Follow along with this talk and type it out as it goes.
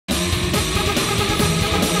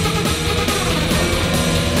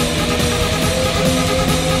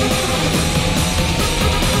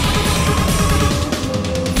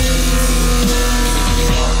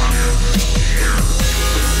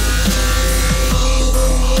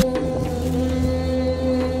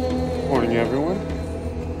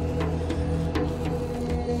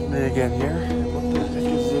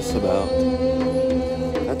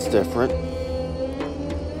different.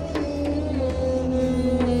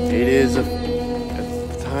 It is, the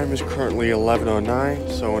time is currently 11:09,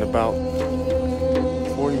 so in about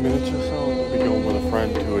 40 minutes or so, I'll be going with a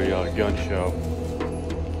friend to a gun show.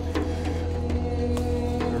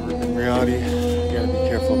 In reality, you gotta be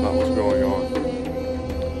careful about what's going on.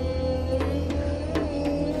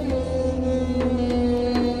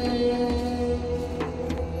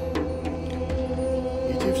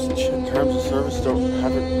 YouTube's terms of service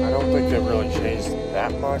I don't think they've really changed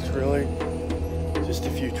that much, really. Just a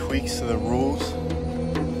few tweaks to the rules,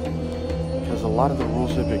 because a lot of the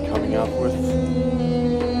rules they've been coming up with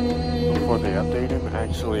before they update them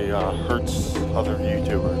actually hurts other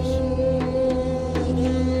YouTubers.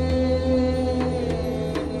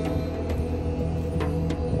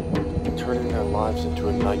 Turning their lives into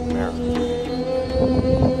a nightmare.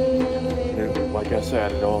 And like I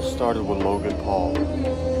said, it all started with Logan Paul.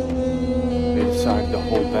 They decided to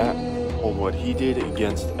hold what he did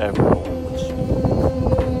against everyone, which, as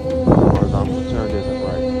far as I'm concerned, isn't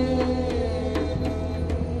right.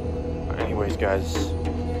 Anyways, guys,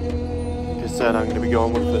 like I said, I'm going to be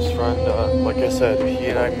going with this friend. Like I said, he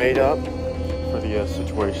and I made up for the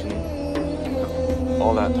situation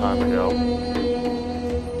all that time ago.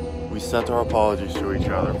 We sent our apologies to each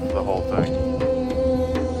other for the whole thing.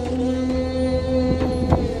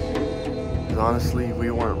 Because honestly, we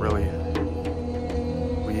weren't really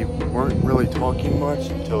talking much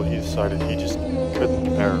until he decided he just couldn't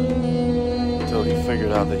bear it. Until he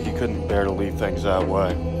figured out that he couldn't bear to leave things that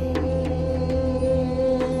way.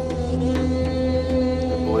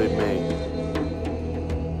 And believe me,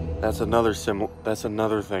 that's another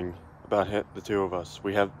thing about the two of us.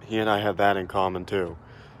 He and I have that in common too.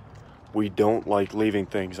 We don't like leaving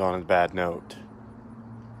things on a bad note.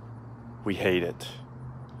 We hate it.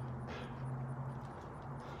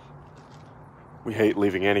 We hate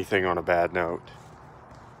leaving anything on a bad note.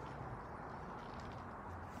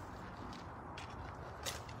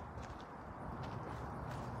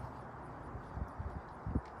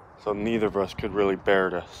 So neither of us could really bear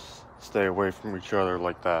to stay away from each other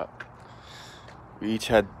like that. We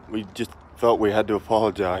just felt we had to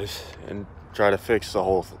apologize and try to fix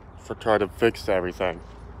everything.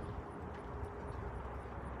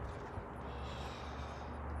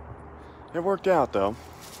 It worked out though.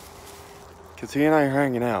 Because he and I are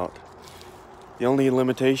hanging out. The only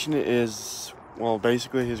limitation is, well,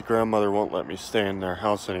 basically his grandmother won't let me stay in their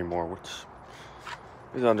house anymore, which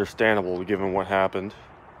is understandable given what happened.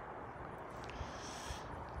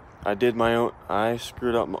 I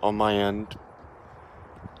screwed up on my end.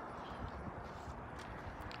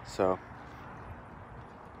 So,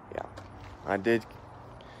 yeah, I did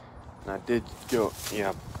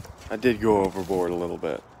go overboard a little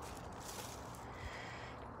bit.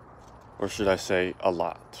 Or should I say, a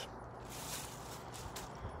lot.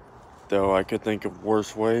 Though I could think of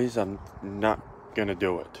worse ways, I'm not gonna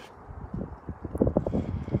do it.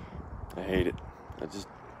 I hate it.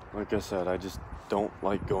 Like I said, I just don't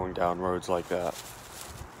like going down roads like that.